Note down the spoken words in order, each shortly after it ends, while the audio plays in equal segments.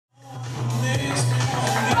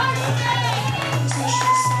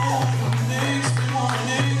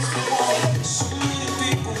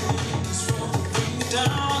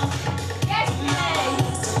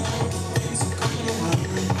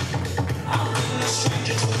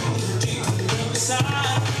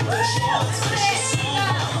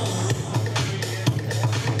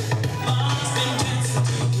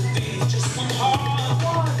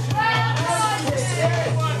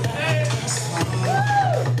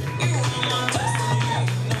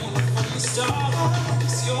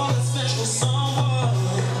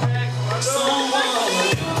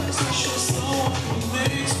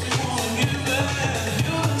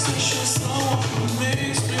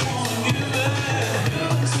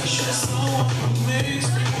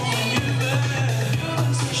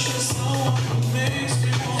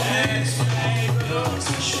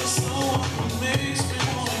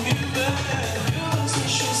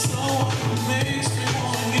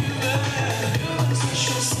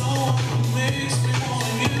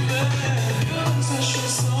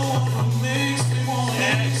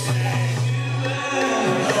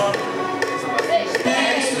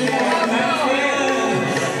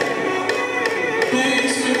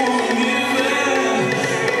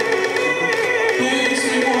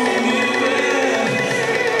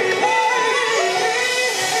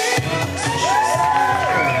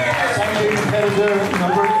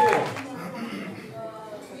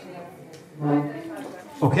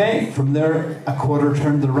Okay, from there, a quarter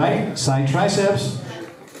turn to the right, side triceps.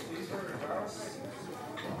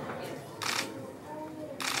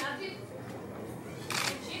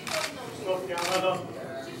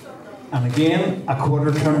 And again, a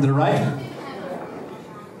quarter turn to the right.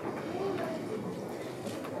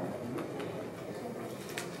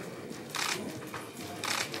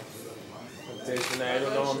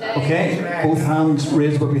 Okay, both hands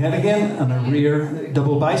raised above your head again, and a rear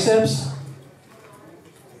double biceps.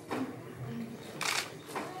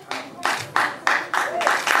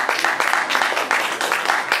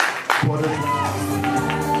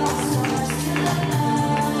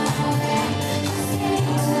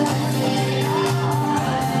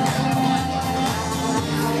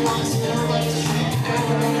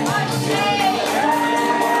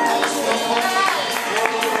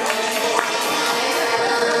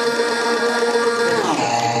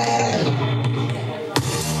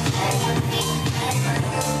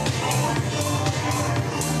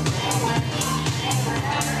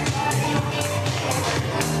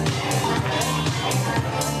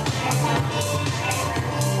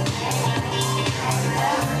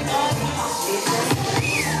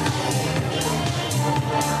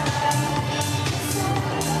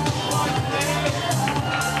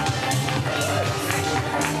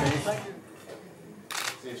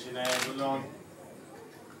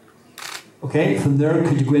 Okay, from there,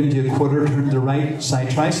 could you go into a quarter turn to the right,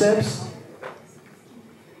 side triceps?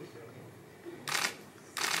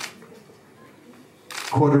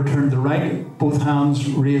 Quarter turn to the right, both hands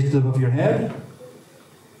raised above your head.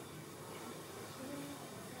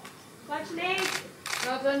 Watch Sinead.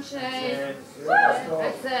 Well done, Sinead.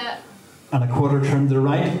 That's it. And a quarter turn to the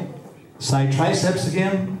right, side triceps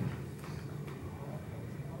again.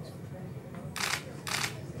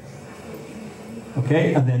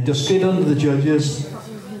 Okay, and then just straight under the judges,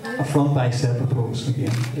 a front bicep pose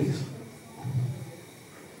again, please.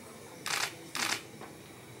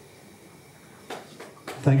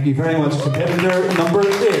 Thank you very much, competitor number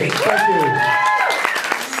 8. Thank you.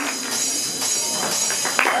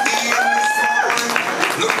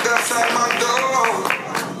 Look outside my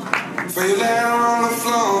door, feel air on the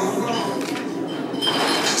floor.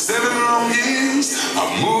 7 long years,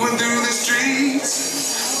 I'm moving through the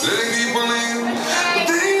streets, letting people in, but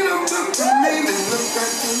they don't talk to me, they look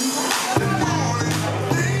at me.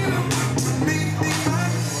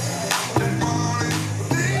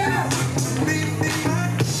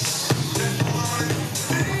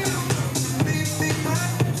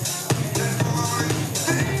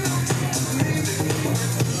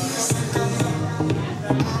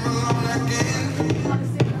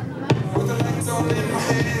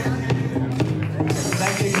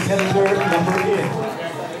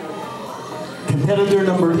 Competitor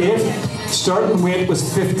number 8, starting weight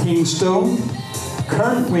was 15 stone,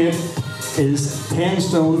 current weight is 10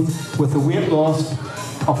 stone with a weight loss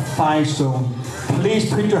of 5 stone. Please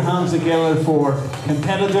put your hands together for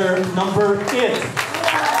competitor number 8.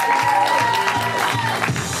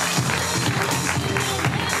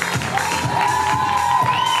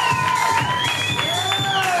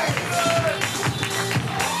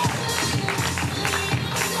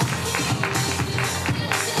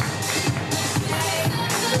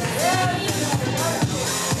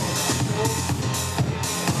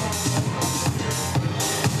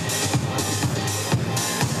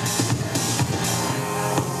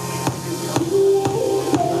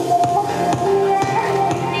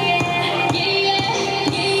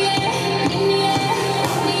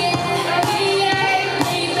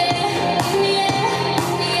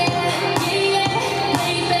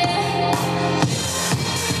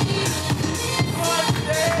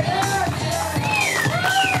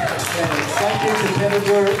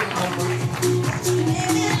 competitor